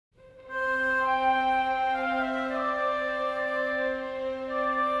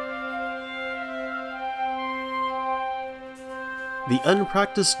The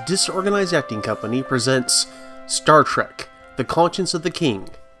Unpracticed Disorganized Acting Company presents Star Trek: The Conscience of the King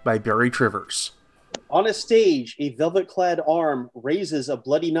by Barry Trivers. On a stage, a velvet-clad arm raises a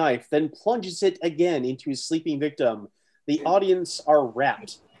bloody knife, then plunges it again into his sleeping victim. The audience are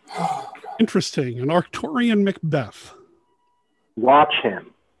rapt. Interesting. An Arcturian Macbeth. Watch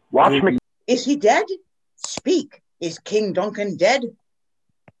him. Watch Macbeth. Is he dead? Speak. Is King Duncan dead?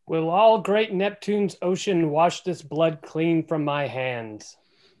 Will all great Neptune's ocean wash this blood clean from my hands?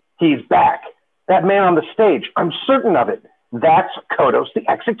 He's back. That man on the stage, I'm certain of it. That's Kodos the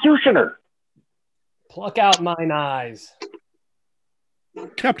Executioner. Pluck out mine eyes.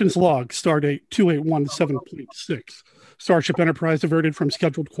 Captain's log, stardate 2817.6. Starship Enterprise diverted from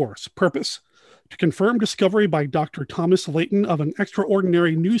scheduled course. Purpose: to confirm discovery by Dr. Thomas Layton of an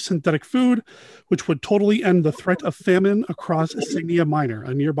extraordinary new synthetic food, which would totally end the threat of famine across Cygnia Minor,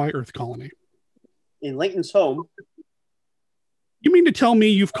 a nearby Earth colony. In Layton's home... You mean to tell me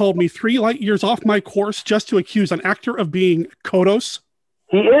you've called me 3 light years off my course just to accuse an actor of being Kodos?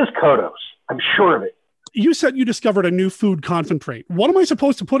 He is Kodos. I'm sure of it. You said you discovered a new food concentrate. What am I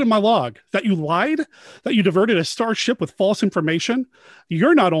supposed to put in my log? That you lied? That you diverted a starship with false information?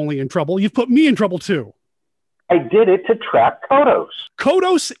 You're not only in trouble, you've put me in trouble too. I did it to trap Kodos.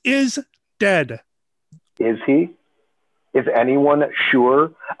 Kodos is dead. Is he? Is anyone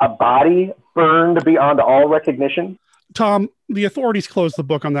sure? A body burned beyond all recognition? Tom, the authorities closed the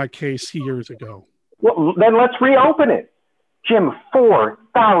book on that case years ago. Well, then let's reopen it. Jim,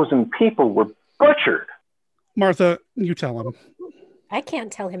 4,000 people were butchered. Martha, you tell him. I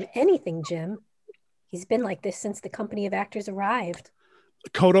can't tell him anything, Jim. He's been like this since the company of actors arrived.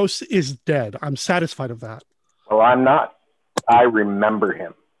 Kodos is dead. I'm satisfied of that. Well, I'm not. I remember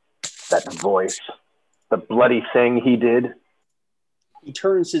him. That voice. The bloody thing he did. He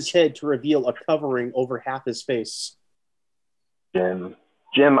turns his head to reveal a covering over half his face. Jim,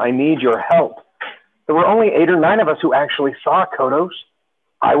 I need your help. There were only 8 or 9 of us who actually saw Kodos.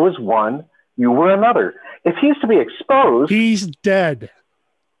 I was one. You were another. If he's to be exposed... He's dead.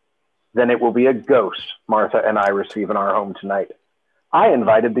 Then it will be a ghost Martha and I receive in our home tonight. I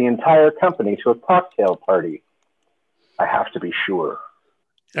invited the entire company to a cocktail party. I have to be sure.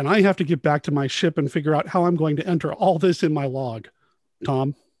 And I have to get back to my ship and figure out how I'm going to enter all this in my log.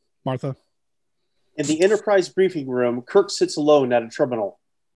 Tom, Martha. In the Enterprise briefing room, Kirk sits alone at a terminal.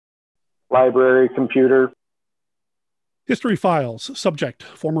 Library, computer. History files. Subject: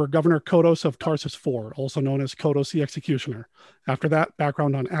 former Governor Kodos of Tarsus IV, also known as Kodos the Executioner. After that,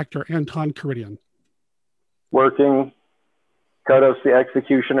 background on actor Anton Karidian. Working. Kodos the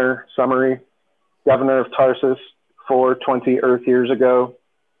Executioner. Summary. Governor of Tarsus 420 Earth years ago.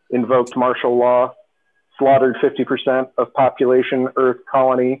 Invoked martial law. Slaughtered 50% of population Earth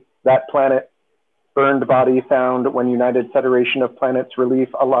colony. That planet. Burned body found when United Federation of Planets relief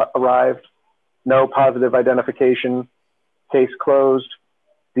arrived. No positive identification. Case closed.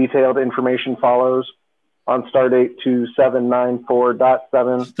 Detailed information follows. On stardate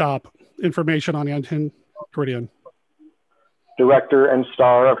 2794.7. Stop. Information on Anton Karidian. Director and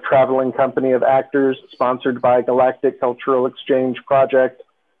star of Traveling Company of Actors, sponsored by Galactic Cultural Exchange Project.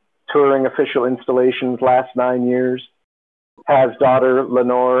 Touring official installations last 9 years. Has daughter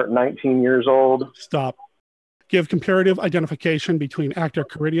Lenore, 19 years old. Stop. Give comparative identification between actor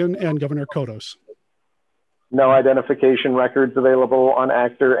Karidian and Governor Kodos. No identification records available on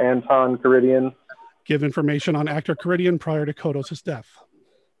actor Anton Karidian. Give information on actor Karidian prior to Kodos' death.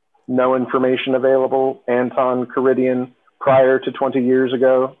 No information available. Anton Karidian prior to 20 years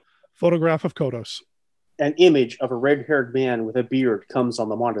ago. Photograph of Kodos. An image of a red-haired man with a beard comes on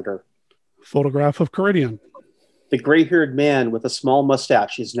the monitor. Photograph of Karidian. The gray-haired man with a small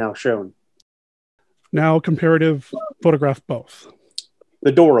mustache is now shown. Now comparative photograph both.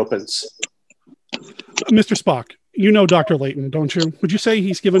 The door opens. Mr. Spock, you know Dr. Layton, don't you? Would you say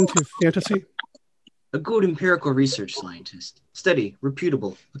he's given to fantasy? A good empirical research scientist. Steady,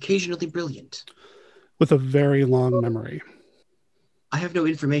 reputable, occasionally brilliant. With a very long memory. I have no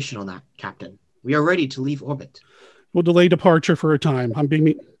information on that, Captain. We are ready to leave orbit. We'll delay departure for a time. I'm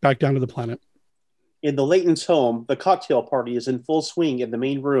being back down to the planet. In the Layton's home, the cocktail party is in full swing in the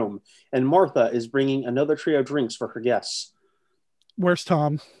main room, and Martha is bringing another tray of drinks for her guests. Where's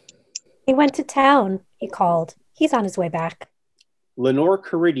Tom? He went to town, he called. He's on his way back. Lenore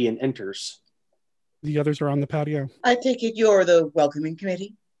Karidian enters. The others are on the patio. I take it you're the welcoming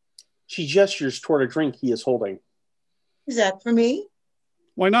committee. She gestures toward a drink he is holding. Is that for me?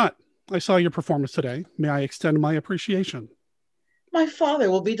 Why not? I saw your performance today. May I extend my appreciation? My father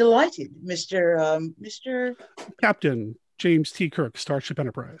will be delighted, Mr. Captain James T. Kirk, Starship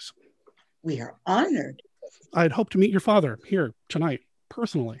Enterprise. We are honored. I'd hoped to meet your father here tonight,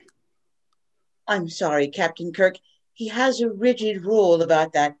 personally. I'm sorry, Captain Kirk. He has a rigid rule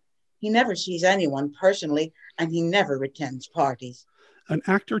about that. He never sees anyone personally, and he never attends parties. An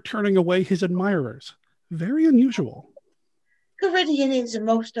actor turning away his admirers. Very unusual. Caridian is a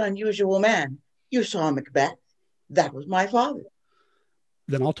most unusual man. You saw Macbeth. That was my father.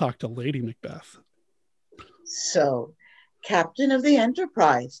 Then I'll talk to Lady Macbeth. So, Captain of the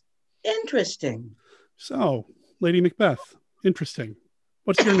Enterprise. Interesting. So, Lady Macbeth. Interesting.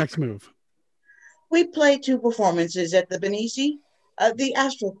 What's your next move? We play 2 performances at the Benici. The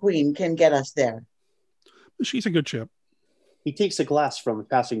Astral Queen can get us there. She's a good ship. He takes a glass from a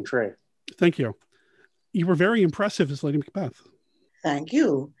passing tray. Thank you. You were very impressive as Lady Macbeth. Thank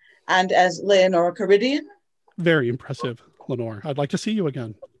you. And as Leonora Caridian? Very impressive, Lenore. I'd like to see you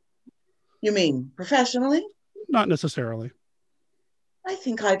again. You mean professionally? Not necessarily. I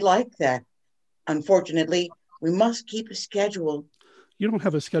think I'd like that. Unfortunately, we must keep a schedule. You don't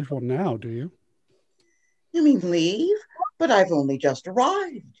have a schedule now, do you? You mean leave? But I've only just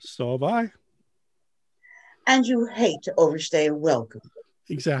arrived. So have I. And you hate to overstay a welcome.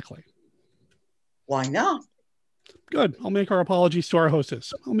 Exactly. Why not? Good. I'll make our apologies to our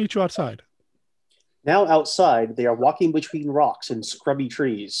hostess. I'll meet you outside. Now outside, they are walking between rocks and scrubby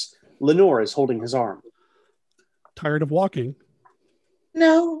trees. Lenore is holding his arm. Tired of walking?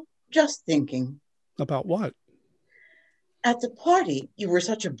 No, just thinking. About what? At the party, you were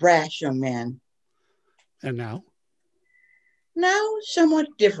such a brash young man. And now? Now, somewhat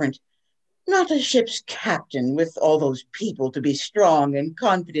different. Not a ship's captain with all those people to be strong and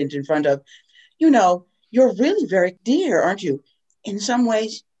confident in front of. You know, you're really very dear, aren't you? In some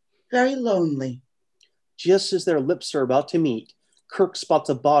ways, very lonely. Just as their lips are about to meet, Kirk spots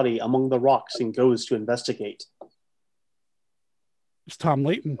a body among the rocks and goes to investigate. It's Tom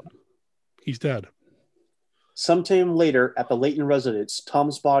Layton. He's dead. Sometime later, at the Layton residence,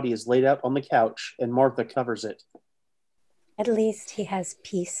 Tom's body is laid out on the couch and Martha covers it. At least he has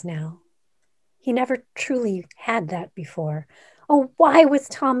peace now. He never truly had that before. Oh, why was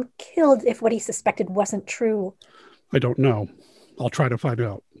Tom killed if what he suspected wasn't true? I don't know. I'll try to find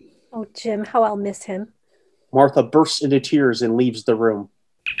out. Oh, Jim, how I'll miss him. Martha bursts into tears and leaves the room.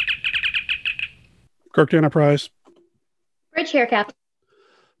 Kirk to Enterprise. Bridge here, Captain.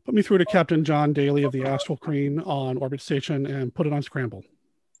 Put me through to Captain John Daly of the Astral Queen on Orbit Station and put it on scramble.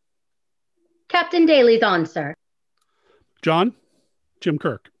 Captain Daly's on, sir. John? Jim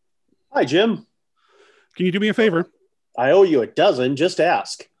Kirk. Hi, Jim. Can you do me a favor? I owe you a dozen, just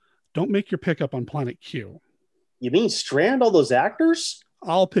ask. Don't make your pickup on Planet Q. You mean strand all those actors?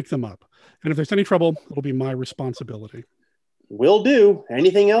 I'll pick them up. And if there's any trouble, it'll be my responsibility. Will do.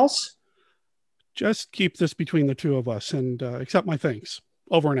 Anything else? Just keep this between the two of us and accept my thanks.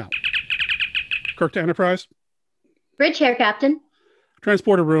 Over and out. Kirk to Enterprise. Bridge here, Captain.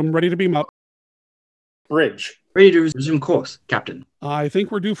 Transporter room, ready to beam up. Bridge. Ready to resume course, Captain. I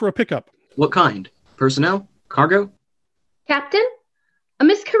think we're due for a pickup. What kind? Personnel? Cargo? Captain, a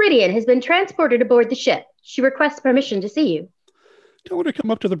Miss Caridian has been transported aboard the ship. She requests permission to see you. Tell her to come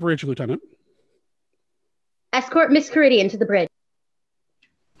up to the bridge, Lieutenant. Escort Miss Caridian to the bridge.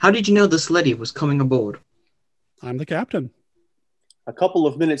 How did you know this lady was coming aboard? I'm the captain. A couple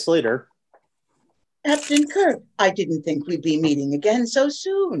of minutes later. Captain Kirk, I didn't think we'd be meeting again so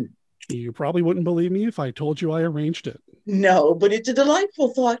soon. You probably wouldn't believe me if I told you I arranged it. No, but it's a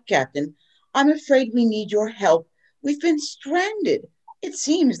delightful thought, Captain. I'm afraid we need your help. We've been stranded. It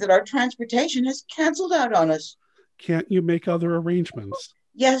seems that our transportation has canceled out on us. Can't you make other arrangements?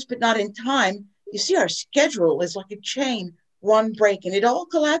 Yes, but not in time. You see, our schedule is like a chain. One break and it all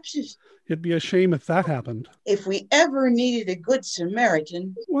collapses. It'd be a shame if that happened. If we ever needed a good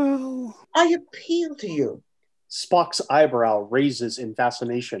Samaritan, well, I appeal to you. Spock's eyebrow raises in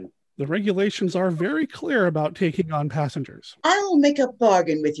fascination. The regulations are very clear about taking on passengers. I'll make a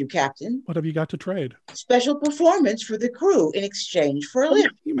bargain with you, Captain. What have you got to trade? Special performance for the crew in exchange for a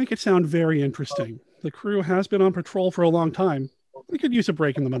lift. You make it sound very interesting. The crew has been on patrol for a long time. We could use a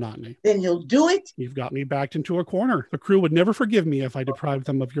break in the monotony. Then you'll do it? You've got me backed into a corner. The crew would never forgive me if I deprived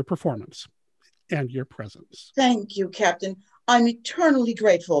them of your performance and your presence. Thank you, Captain. I'm eternally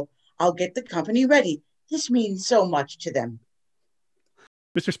grateful. I'll get the company ready. This means so much to them.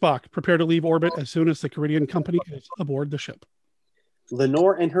 Mr. Spock, prepare to leave orbit as soon as the Caridian company is aboard the ship.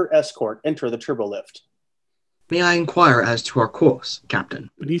 Lenore and her escort enter the turbolift. May I inquire as to our course, Captain?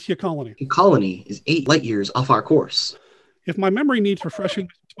 Benicia Colony. The colony is 8 light years off our course. If my memory needs refreshing,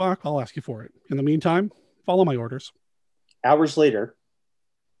 Mr. Spock, I'll ask you for it. In the meantime, follow my orders. Hours later.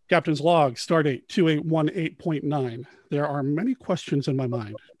 Captain's log, stardate 2818.9. There are many questions in my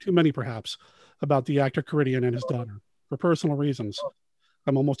mind. Too many, perhaps. about the actor Caridian and his daughter. For personal reasons,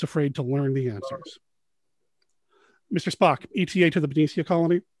 I'm almost afraid to learn the answers. Mr. Spock, ETA to the Benicia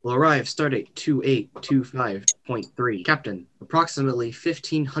colony. Will arrive stardate 2825.3. Captain, approximately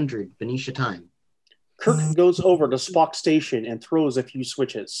 1500 Benicia time. Kirk goes over to Spock's station and throws a few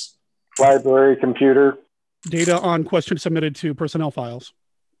switches. Library computer. Data on question submitted to personnel files.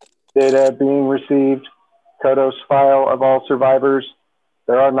 Data being received. Kodos file of all survivors.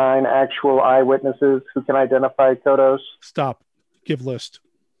 There are 9 actual eyewitnesses who can identify Kodos. Stop. Give list.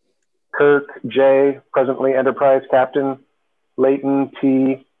 Kirk J, presently Enterprise Captain. Leighton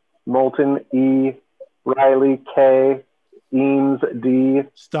T, Moulton E, Riley K, Eames D.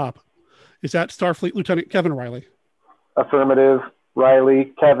 Stop. Is that Starfleet Lieutenant Kevin Riley? Affirmative.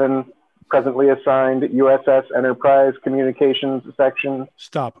 Riley Kevin, presently assigned USS Enterprise Communications Section.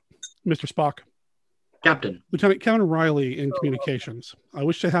 Stop. Mr. Spock. Captain. Lieutenant Kevin Riley in communications. I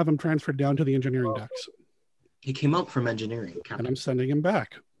wish to have him transferred down to the engineering decks. He came up from engineering, Captain. And I'm sending him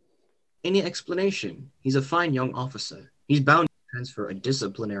back. Any explanation? He's a fine young officer. He's bound to transfer a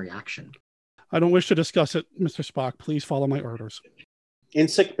disciplinary action. I don't wish to discuss it, Mr. Spock. Please follow my orders. In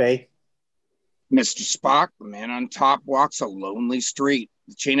sickbay. Mr. Spock, the man on top walks a lonely street.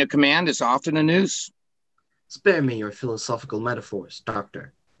 The chain of command is often a noose. Spare me your philosophical metaphors,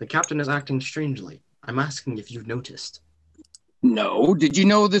 Doctor. The captain is acting strangely. I'm asking if you've noticed. No. Did you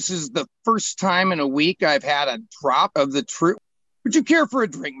know this is the first time in a week I've had a drop of the truth? Would you care for a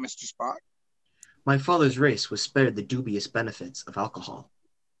drink, Mr. Spock? My father's race was spared the dubious benefits of alcohol.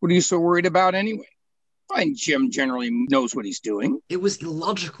 What are you so worried about anyway? Fine, Jim generally knows what he's doing. It was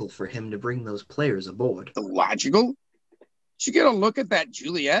illogical for him to bring those players aboard. Illogical? Did you get a look at that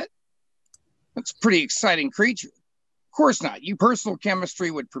Juliet? That's a pretty exciting creature. Of course not. Your personal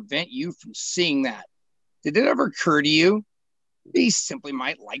chemistry would prevent you from seeing that. Did it ever occur to you he simply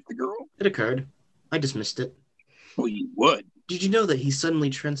might like the girl? It occurred. I dismissed it. Well, you would. Did you know that he suddenly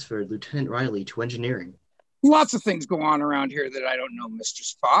transferred Lieutenant Riley to engineering? Lots of things go on around here that I don't know, Mr.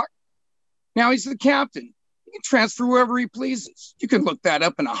 Spock. Now he's the captain. He can transfer whoever he pleases. You can look that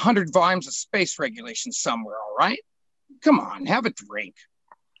up in 100 volumes of space regulations somewhere, all right? Come on, have a drink.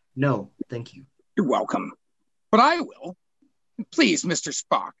 No, thank you. You're welcome. But I will. Please, Mr.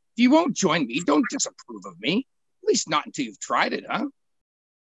 Spock, if you won't join me, don't disapprove of me. At least not until you've tried it, huh?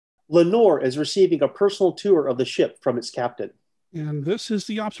 Lenore is receiving a personal tour of the ship from its captain. And this is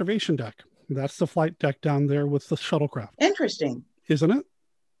the observation deck. That's the flight deck down there with the shuttlecraft. Interesting. Isn't it?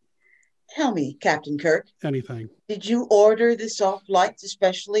 Tell me, Captain Kirk. Anything. Did you order the soft lights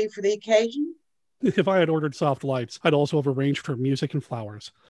especially for the occasion? If I had ordered soft lights, I'd also have arranged for music and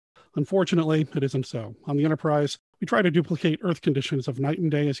flowers. Unfortunately, it isn't so. On the Enterprise, we try to duplicate Earth conditions of night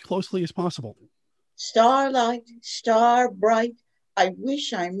and day as closely as possible. Starlight, star bright, I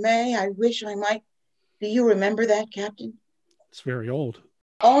wish I may, I wish I might. Do you remember that, Captain? It's very old.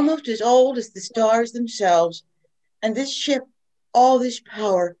 Almost as old as the stars themselves. And this ship, all this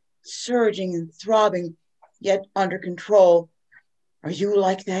power, surging and throbbing, yet under control. Are you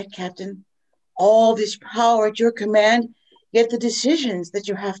like that, Captain? All this power at your command, yet the decisions that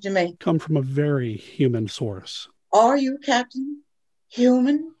you have to make come from a very human source. Are you, Captain?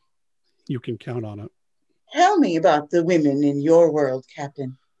 Human? You can count on it. Tell me about the women in your world,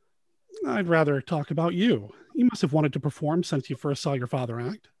 Captain. I'd rather talk about you. You must have wanted to perform since you first saw your father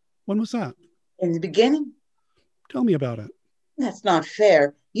act. When was that? In the beginning. Tell me about it. That's not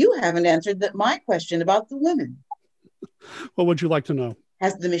fair. You haven't answered my question about the women. What would you like to know?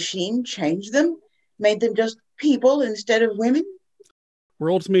 Has the machine changed them? Made them just people instead of women?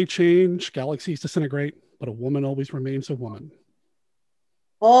 Worlds may change, galaxies disintegrate, but a woman always remains a woman.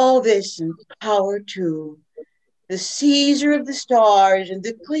 All this and power too. The Caesar of the stars and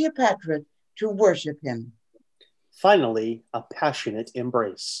the Cleopatra to worship him. Finally, a passionate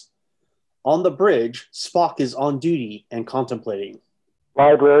embrace. On the bridge, Spock is on duty and contemplating.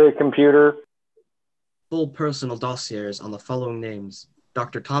 Library computer. Full personal dossiers on the following names: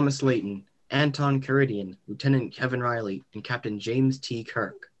 Dr. Thomas Leighton, Anton Caridian, Lieutenant Kevin Riley, and Captain James T.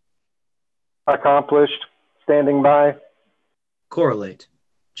 Kirk. Accomplished. Standing by. Correlate.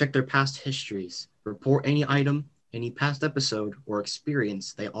 Check their past histories. Report any item, any past episode, or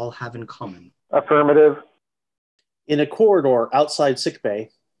experience they all have in common. Affirmative. In a corridor outside sickbay.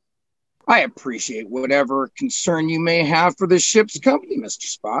 I appreciate whatever concern you may have for the ship's company, Mr.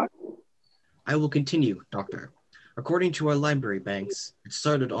 Spock. I will continue, Doctor. According to our library banks, it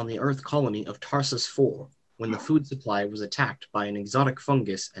started on the Earth colony of Tarsus 4, when the food supply was attacked by an exotic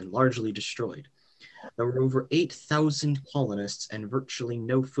fungus and largely destroyed. There were over 8,000 colonists and virtually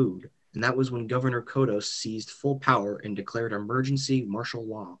no food, and that was when Governor Kodos seized full power and declared emergency martial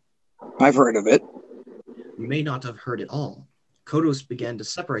law. I've heard of it. You may not have heard it all. Kodos began to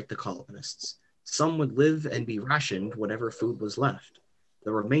separate the colonists. Some would live and be rationed whatever food was left.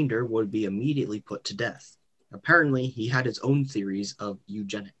 The remainder would be immediately put to death. Apparently, he had his own theories of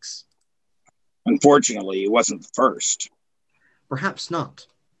eugenics. Unfortunately, he wasn't the first. Perhaps not,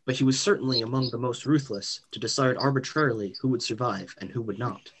 but he was certainly among the most ruthless to decide arbitrarily who would survive and who would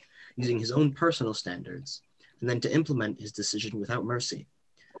not, using his own personal standards, and then to implement his decision without mercy.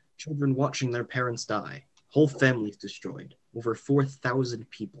 Children watching their parents die, whole families destroyed, over 4,000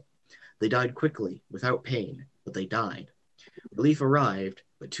 people. They died quickly, without pain, but they died. Relief arrived,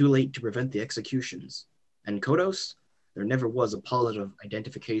 but too late to prevent the executions. And Kodos? There never was a positive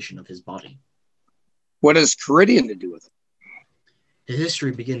identification of his body. What has Caridian to do with it? His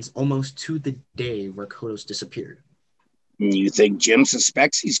history begins almost to the day where Kodos disappeared. You think Jim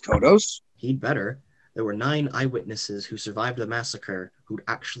suspects he's Kodos? He'd better. There were 9 eyewitnesses who survived the massacre who'd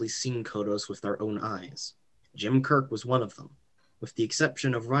actually seen Kodos with their own eyes. Jim Kirk was one of them. With the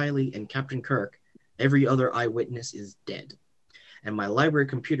exception of Riley and Captain Kirk, every other eyewitness is dead. And my library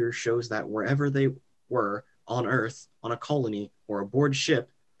computer shows that wherever they were, on Earth, on a colony, or aboard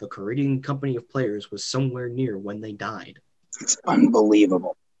ship, the Caridian company of players was somewhere near when they died. It's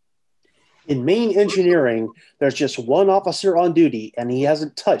unbelievable. In main engineering, there's just one officer on duty, and he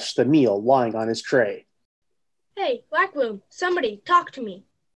hasn't touched the meal lying on his tray. Hey, Black Room, somebody, talk to me.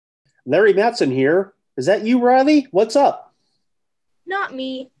 Larry Matson here. Is that you, Riley? What's up? Not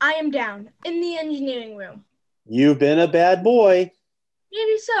me. I am down, in the engineering room. You've been a bad boy.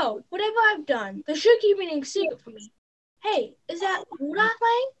 Maybe so. Whatever I've done, they're sure keeping it a secret from me. Hey, is that Rudolph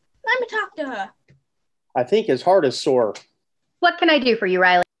playing? Let me talk to her. I think his heart is sore. What can I do for you,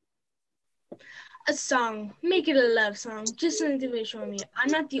 Riley? A song. Make it a love song. Just something to reassure me.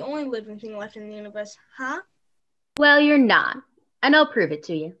 I'm not the only living thing left in the universe, huh? Well, you're not, and I'll prove it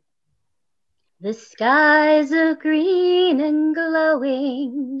to you. The skies are green and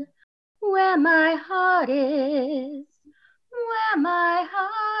glowing, where my heart is, where my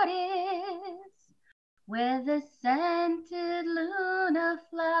heart is, where the scented Luna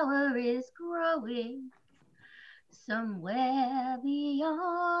flower is growing, somewhere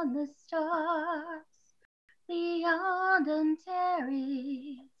beyond the stars, beyond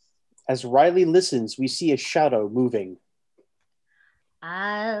Antares. As Riley listens, we see a shadow moving.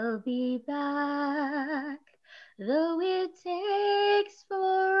 I'll be back, though it takes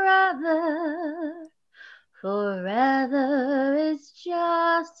forever. Forever is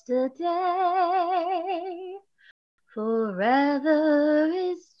just a day. Forever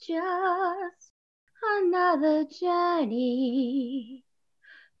is just another journey.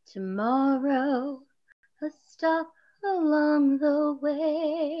 Tomorrow, a stop along the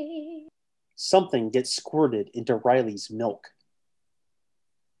way. Something gets squirted into Riley's milk.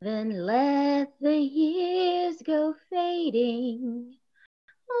 Then let the years go fading,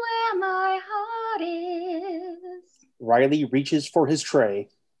 where my heart is. Riley reaches for his tray.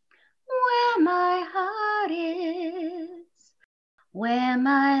 Where my heart is, where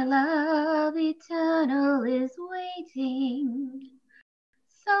my love eternal is waiting,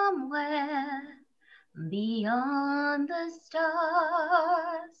 somewhere beyond the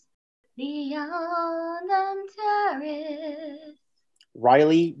stars, beyond Antares.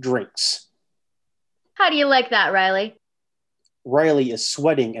 Riley drinks. How do you like that, Riley? Riley is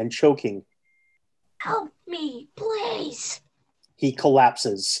sweating and choking. Help me, please. He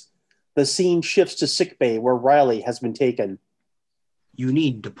collapses. The scene shifts to sickbay where Riley has been taken. You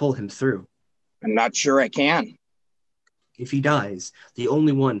need to pull him through. I'm not sure I can. If he dies, the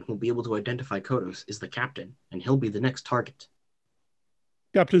only one who will be able to identify Kodos is the captain, and he'll be the next target.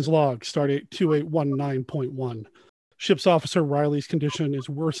 Captain's log, Stardate 2819.1. Ship's officer Riley's condition is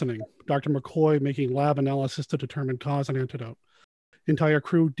worsening. Dr. McCoy making lab analysis to determine cause and antidote. Entire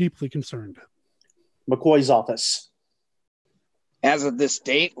crew deeply concerned. McCoy's office. As of this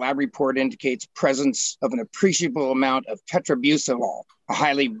date, lab report indicates presence of an appreciable amount of tetrabucylol, a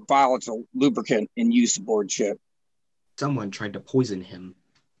highly volatile lubricant in use aboard ship. Someone tried to poison him.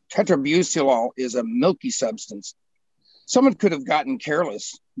 Tetrabucylol is a milky substance. Someone could have gotten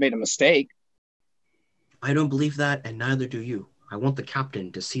careless, made a mistake. I don't believe that, and neither do you. I want the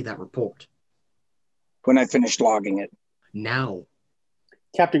captain to see that report. When I finish logging it. Now.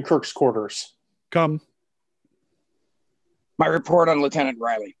 Captain Kirk's quarters. Come. My report on Lieutenant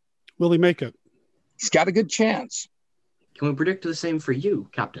Riley. Will he make it? He's got a good chance. Can we predict the same for you,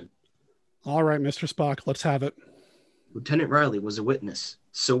 Captain? All right, Mr. Spock, let's have it. Lieutenant Riley was a witness.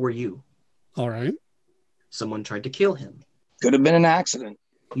 So were you. All right. Someone tried to kill him. Could have been an accident.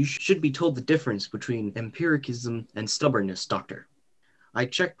 You should be told the difference between empiricism and stubbornness, Doctor. I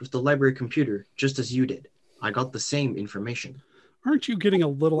checked with the library computer just as you did. I got the same information. Aren't you getting a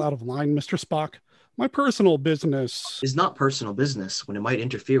little out of line, Mr. Spock? My personal business is not personal business when it might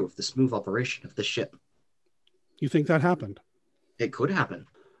interfere with the smooth operation of the ship. You think that happened? It could happen.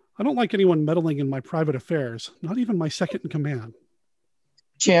 I don't like anyone meddling in my private affairs, not even my second in command.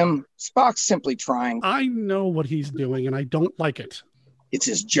 Jim, Spock's simply trying. I know what he's doing, and I don't like it. It's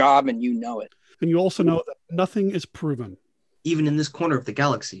his job, and you know it. And you also know that nothing is proven. Even in this corner of the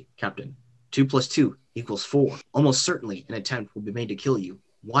galaxy, Captain, 2 + 2 = 4. Almost certainly an attempt will be made to kill you.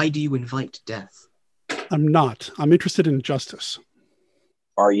 Why do you invite death? I'm not. I'm interested in justice.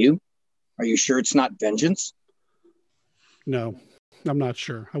 Are you? Are you sure it's not vengeance? No, I'm not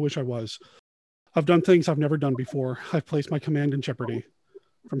sure. I wish I was. I've done things I've never done before. I've placed my command in jeopardy.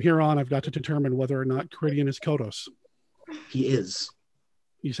 From here on, I've got to determine whether or not Caridian is Kodos. He is.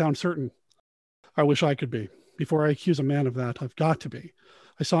 You sound certain. I wish I could be. Before I accuse a man of that, I've got to be.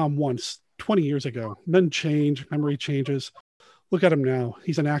 I saw him once, 20 years ago. Men change, memory changes. Look at him now.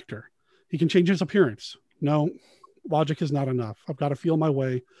 He's an actor. He can change his appearance. No, logic is not enough. I've got to feel my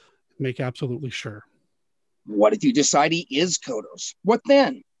way, make absolutely sure. What if you decide he is Kodos? What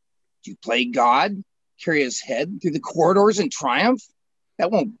then? Do you play God? Carry his head through the corridors in triumph?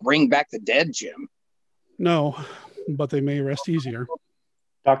 That won't bring back the dead, Jim. No, but they may rest easier.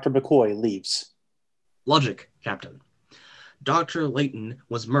 Dr. McCoy leaves. Logic, Captain. Dr. Layton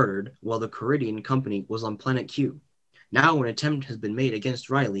was murdered while the Caridian Company was on Planet Q. Now an attempt has been made against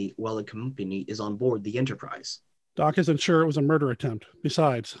Riley while the company is on board the Enterprise. Doc isn't sure it was a murder attempt.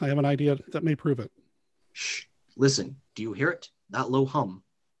 Besides, I have an idea that may prove it. Shh. Listen, do you hear it? That low hum.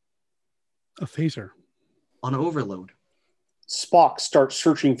 A phaser. On overload. Spock starts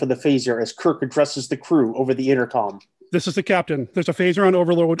searching for the phaser as Kirk addresses the crew over the intercom. This is the captain. There's a phaser on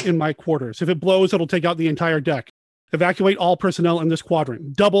overload in my quarters. If it blows, it'll take out the entire deck. Evacuate all personnel in this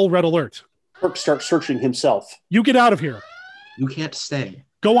quadrant. Double red alert. Kirk starts searching himself. You get out of here. You can't stay.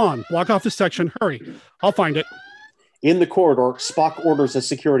 Go on. Block off this section. Hurry. I'll find it. In the corridor, Spock orders a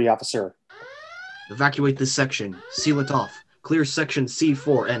security officer. Evacuate this section. Seal it off. Clear section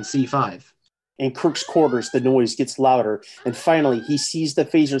C4 and C5. In Kirk's quarters, the noise gets louder, and finally he sees the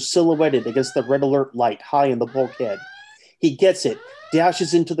phaser silhouetted against the red alert light high in the bulkhead. He gets it,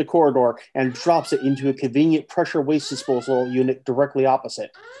 dashes into the corridor, and drops it into a convenient pressure waste disposal unit directly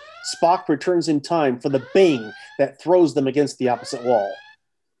opposite. Spock returns in time for the bang that throws them against the opposite wall.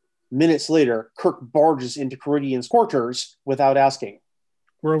 Minutes later, Kirk barges into Caridian's quarters without asking.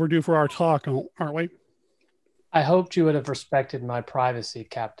 We're overdue for our talk, aren't we? I hoped you would have respected my privacy,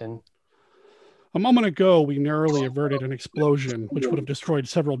 Captain. A moment ago, we narrowly averted an explosion which would have destroyed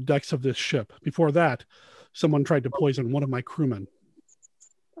several decks of this ship. Before that, someone tried to poison one of my crewmen.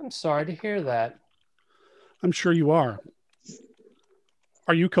 I'm sorry to hear that. I'm sure you are.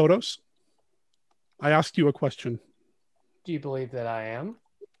 Are you Kodos? I asked you a question. Do you believe that I am?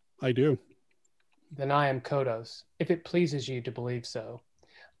 I do. Then I am Kodos, if it pleases you to believe so.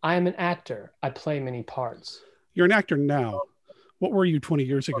 I am an actor. I play many parts. You're an actor now. What were you 20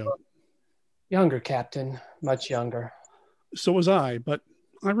 years ago? Younger, Captain. Much younger. So was I, but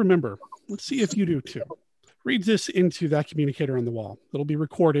I remember. Let's see if you do too. Read this into that communicator on the wall. It'll be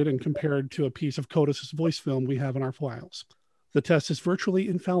recorded and compared to a piece of Kodos' voice film we have in our files. The test is virtually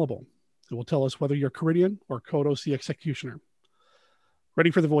infallible. It will tell us whether you're Caridian or Kodos the Executioner.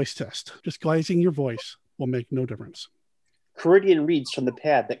 Ready for the voice test. Disguising your voice will make no difference. Caridian reads from the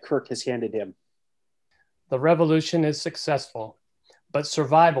pad that Kirk has handed him. The revolution is successful, but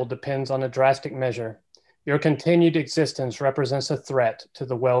survival depends on a drastic measure. Your continued existence represents a threat to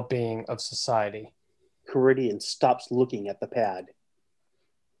the well-being of society. Caridian stops looking at the pad.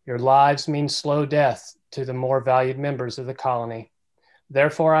 Your lives mean slow death to the more valued members of the colony.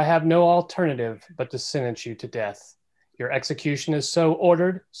 Therefore, I have no alternative but to sentence you to death. Your execution is so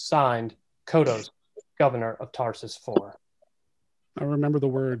ordered, signed, Kodos, Governor of Tarsus IV. I remember the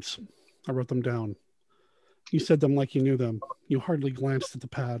words. I wrote them down. You said them like you knew them. You hardly glanced at the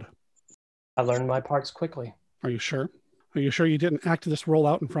pad. I learned my parts quickly. Are you sure? Are you sure you didn't act this role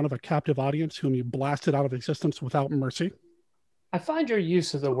out in front of a captive audience whom you blasted out of existence without mercy? I find your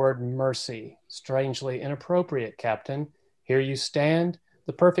use of the word mercy strangely inappropriate, Captain. Here you stand,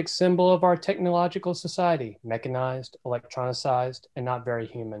 the perfect symbol of our technological society, mechanized, electronicized, and not very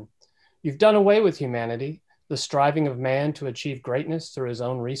human. You've done away with humanity, the striving of man to achieve greatness through his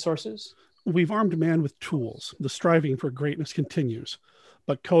own resources. We've armed man with tools. The striving for greatness continues.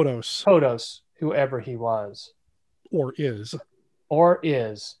 But Kodos... Kodos, whoever he was. Or is.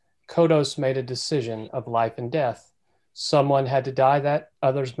 Kodos made a decision of life and death. Someone had to die that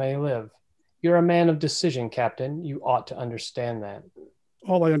others may live. You're a man of decision, Captain. You ought to understand that.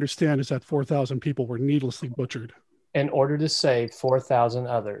 All I understand is that 4,000 people were needlessly butchered. In order to save 4,000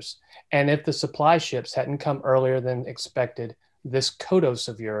 others. And if the supply ships hadn't come earlier than expected, this Kodos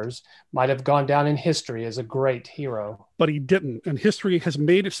of yours might have gone down in history as a great hero. But he didn't, and history has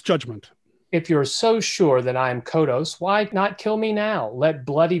made its judgment. If you're so sure that I am Kodos, why not kill me now? Let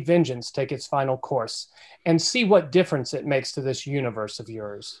bloody vengeance take its final course, and see what difference it makes to this universe of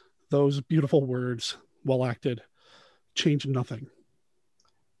yours. Those beautiful words, well acted, change nothing.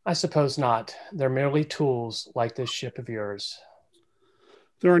 I suppose not. They're merely tools like this ship of yours.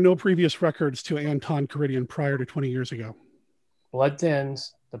 There are no previous records to Anton Caridian prior to 20 years ago. Blood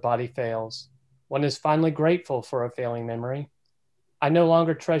thins, the body fails. One is finally grateful for a failing memory. I no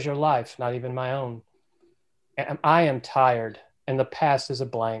longer treasure life, not even my own. I am tired, and the past is a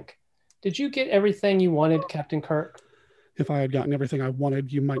blank. Did you get everything you wanted, Captain Kirk? If I had gotten everything I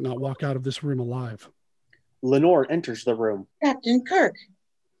wanted, you might not walk out of this room alive. Lenore enters the room. Captain Kirk,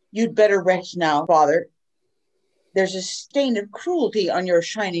 you'd better rest now, Father. There's a stain of cruelty on your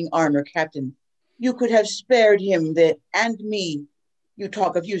shining armor, Captain. You could have spared him and me. You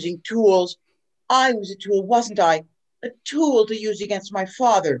talk of using tools. I was a tool, wasn't I? A tool to use against my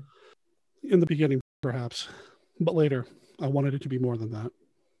father. In the beginning, perhaps. But later, I wanted it to be more than that.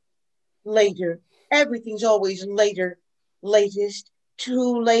 Later. Everything's always later. Latest.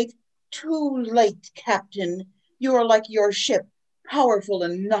 Too late. Too late, Captain. You are like your ship, powerful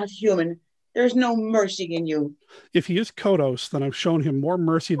and not human. There's no mercy in you. If he is Kodos, then I've shown him more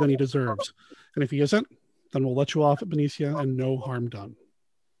mercy than he deserves. And if he isn't, then we'll let you off at Benicia and no harm done.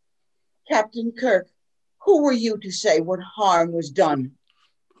 Captain Kirk, who were you to say what harm was done?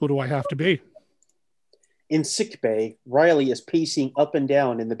 Who do I have to be? In sickbay, Riley is pacing up and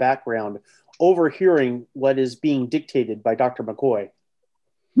down in the background, overhearing what is being dictated by Dr. McCoy.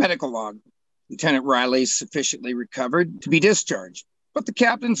 Medical log. Lieutenant Riley is sufficiently recovered to be discharged, but the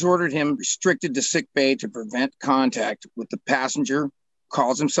captain's ordered him restricted to sickbay to prevent contact with the passenger who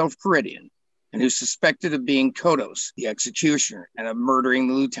calls himself Caridian and who's suspected of being Kodos, the executioner, and of murdering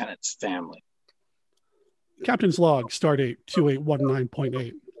the lieutenant's family. Captain's log, stardate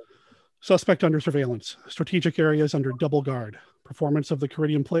 2819.8. Suspect under surveillance. Strategic areas under double guard. Performance of the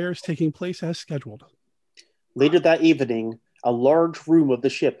Caridian players taking place as scheduled. Later that evening, a large room of the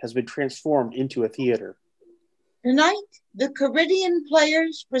ship has been transformed into a theater. Tonight, the Caridian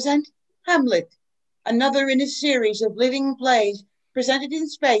players present Hamlet, another in a series of living plays presented in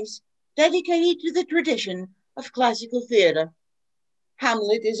space, dedicated to the tradition of classical theater.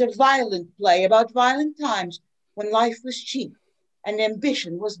 Hamlet is a violent play about violent times when life was cheap and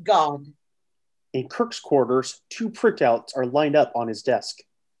ambition was God. In Kirk's quarters, 2 printouts are lined up on his desk.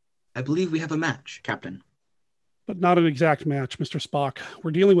 I believe we have a match, Captain. But not an exact match, Mr. Spock.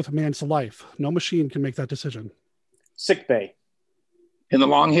 We're dealing with a man's life. No machine can make that decision. Sickbay. In the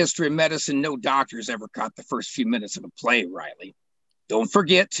long history of medicine, no doctor's ever caught the first few minutes of a play, Riley. Don't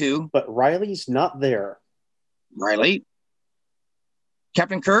forget to. But Riley's not there. Riley?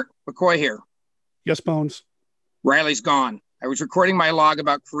 Captain Kirk, McCoy here. Yes, Bones. Riley's gone. I was recording my log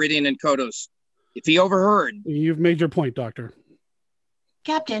about Caridian and Kodos. If he overheard... You've made your point, Doctor.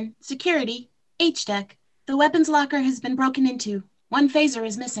 Captain, security, H-Deck. The weapons locker has been broken into. One phaser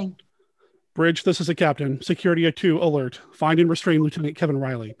is missing. Bridge, this is the captain. Security at 2, alert. Find and restrain Lieutenant Kevin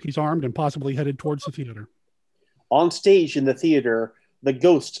Riley. He's armed and possibly headed towards the theater. On stage in the theater, the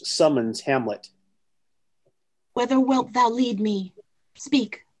ghost summons Hamlet. Whither wilt thou lead me?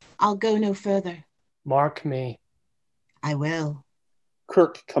 Speak, I'll go no further. Mark me. I will.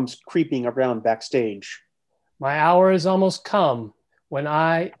 Kirk comes creeping around backstage. My hour is almost come, when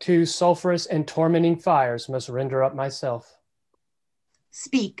I, to sulphurous and tormenting fires, must render up myself.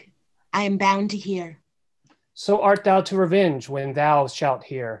 Speak, I am bound to hear. So art thou to revenge when thou shalt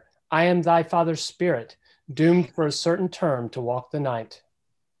hear. I am thy father's spirit, doomed for a certain term to walk the night.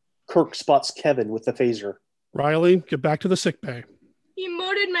 Kirk spots Kevin with the phaser. Riley, get back to the sickbay. He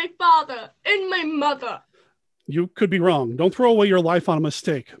murdered my father and my mother. You could be wrong. Don't throw away your life on a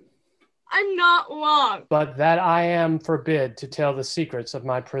mistake. I'm not wrong. But that I am forbid to tell the secrets of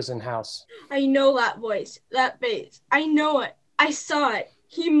my prison house. I know that voice, that face. I know it. I saw it.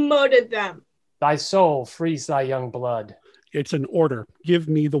 He murdered them. Thy soul frees thy young blood. It's an order. Give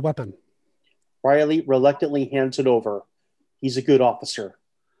me the weapon. Riley reluctantly hands it over. He's a good officer.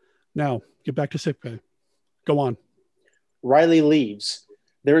 Now, get back to sickbay. Go on. Riley leaves.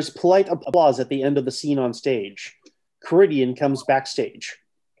 There is polite applause at the end of the scene on stage. Caridian comes backstage.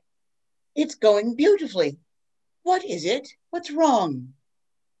 It's going beautifully. What is it? What's wrong?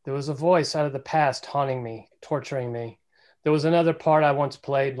 There was a voice out of the past haunting me, torturing me. There was another part I once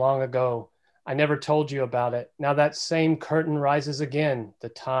played long ago. I never told you about it. Now that same curtain rises again. The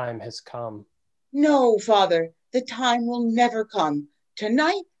time has come. No, Father, the time will never come.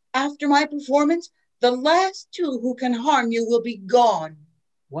 Tonight, after my performance, the last two who can harm you will be gone.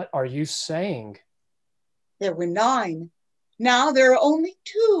 What are you saying? There were 9. Now there are only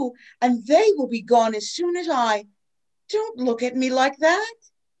 2, and they will be gone as soon as I. Don't look at me like that.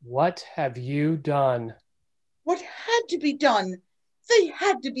 What have you done? What had to be done? They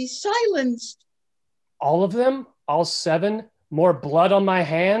had to be silenced. All of them? All 7? More blood on my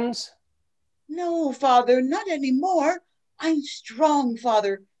hands? No, Father, not anymore. I'm strong,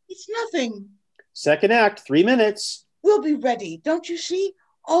 Father. It's nothing. Second act, 3 minutes. We'll be ready. Don't you see?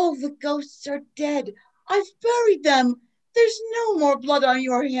 All the ghosts are dead. I've buried them. There's no more blood on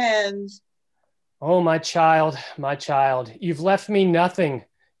your hands. Oh, my child, you've left me nothing.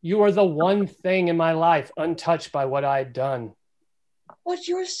 You are the one thing in my life untouched by what I'd done. But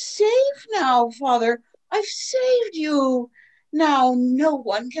you're safe now, Father. I've saved you. Now no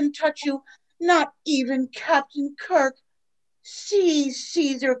one can touch you, not even Captain Kirk. See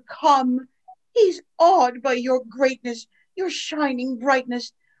Caesar come. He's awed by your greatness, your shining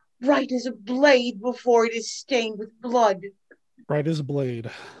brightness, bright as a blade before it is stained with blood. Bright as a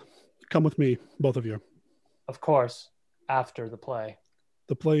blade. Come with me, both of you. Of course, after the play.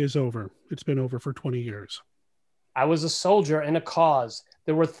 The play is over. It's been over for 20 years. I was a soldier in a cause.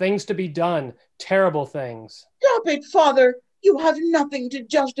 There were things to be done, terrible things. Stop it, Father. You have nothing to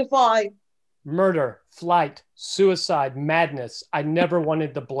justify. Murder, flight, suicide, madness. I never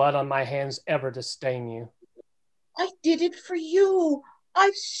wanted the blood on my hands ever to stain you. I did it for you.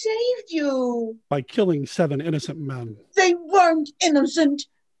 I've saved you. By killing 7 innocent men. They weren't innocent.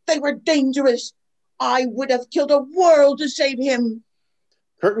 They were dangerous. I would have killed a world to save him.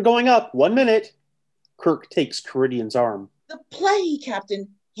 Curtain going up, 1 minute. Kirk takes Caridian's arm. The play, Captain.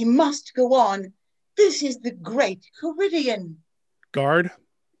 He must go on. This is the great Caridian. Guard.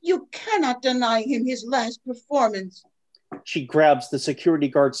 You cannot deny him his last performance. She grabs the security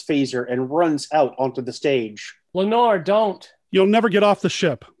guard's phaser and runs out onto the stage. Lenore, don't. You'll never get off the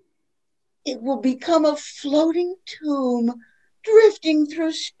ship. It will become a floating tomb, drifting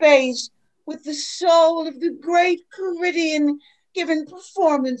through space, with the soul of the great Caridian giving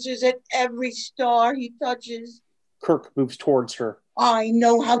performances at every star he touches. Kirk moves towards her. I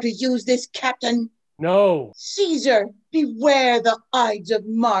know how to use this, Captain. No. Caesar, beware the Ides of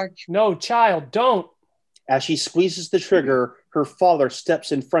March. No, child, don't. As she squeezes the trigger, her father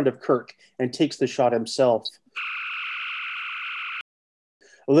steps in front of Kirk and takes the shot himself.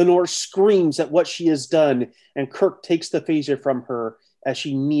 Lenore screams at what she has done, and Kirk takes the phaser from her as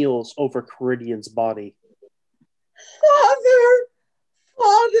she kneels over Caridian's body.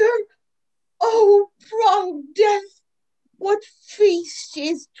 Father, oh, proud death, what feast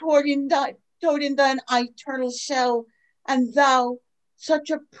is toward in thine eternal cell, and thou, such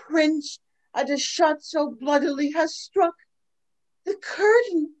a prince, at a shot so bloodily has struck. The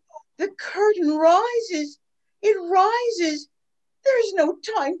curtain rises, it rises. There's no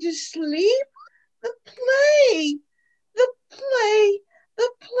time to sleep. The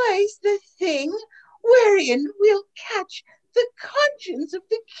place, the thing wherein we'll catch the conscience of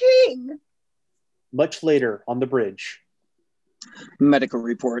the king. Much later on the bridge. Medical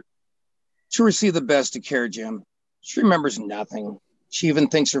report. To receive the best of care, Jim. She remembers nothing. She even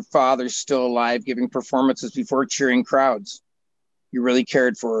thinks her father's still alive, giving performances before cheering crowds. You really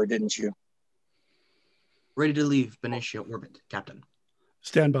cared for her, didn't you? Ready to leave Benicia orbit, Captain.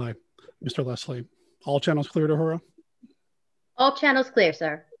 Stand by, Mr. Leslie. All channels clear to Uhura? All channels clear,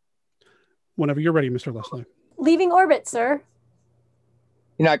 sir. Whenever you're ready, Mr. Leslie. Leaving orbit, sir.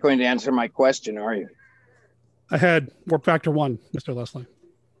 You're not going to answer my question, are you? Ahead, warp factor 1, Mr. Leslie.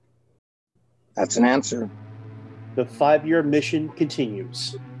 That's an answer. The 5-year mission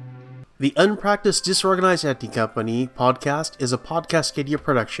continues. The Unpracticed Disorganized Acting Company podcast is a Podcastcadia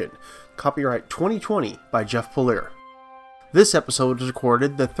production. Copyright 2020 by Jeff Polier. This episode was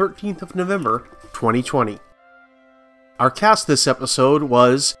recorded the 13th of November, 2020. Our cast this episode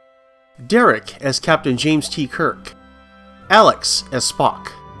was Derek as Captain James T. Kirk, Alex as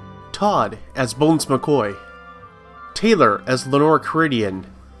Spock, Todd as Bones McCoy, Taylor as Lenore Caridian,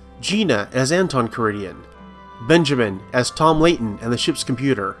 Gina as Anton Caridian, Benjamin as Tom Layton and the ship's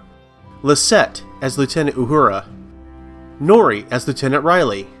computer, Lisette as Lieutenant Uhura, Nori as Lieutenant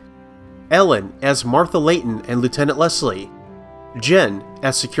Riley, Ellen as Martha Layton and Lieutenant Leslie, Jen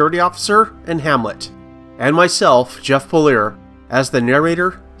as Security Officer and Hamlet, and myself, Jeff Polier, as the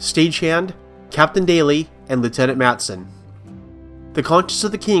narrator, stagehand, Captain Daly, and Lieutenant Matson. The Conscience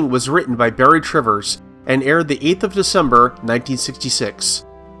of the King was written by Barry Trivers and aired the 8th of December, 1966.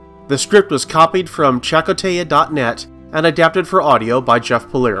 The script was copied from Chakotea.net and adapted for audio by Jeff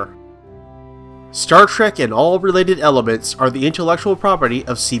Polier. Star Trek and all related elements are the intellectual property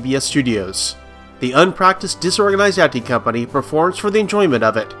of CBS Studios. The unpracticed, disorganized acting company performs for the enjoyment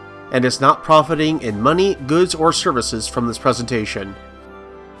of it, and is not profiting in money, goods, or services from this presentation.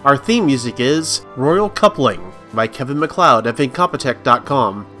 Our theme music is Royal Coupling by Kevin MacLeod of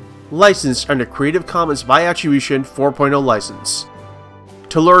Incompetech.com, licensed under Creative Commons by Attribution 4.0 license.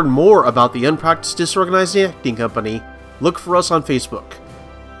 To learn more about the Unpracticed Disorganized Acting Company, look for us on Facebook.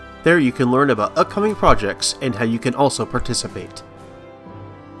 There you can learn about upcoming projects and how you can also participate.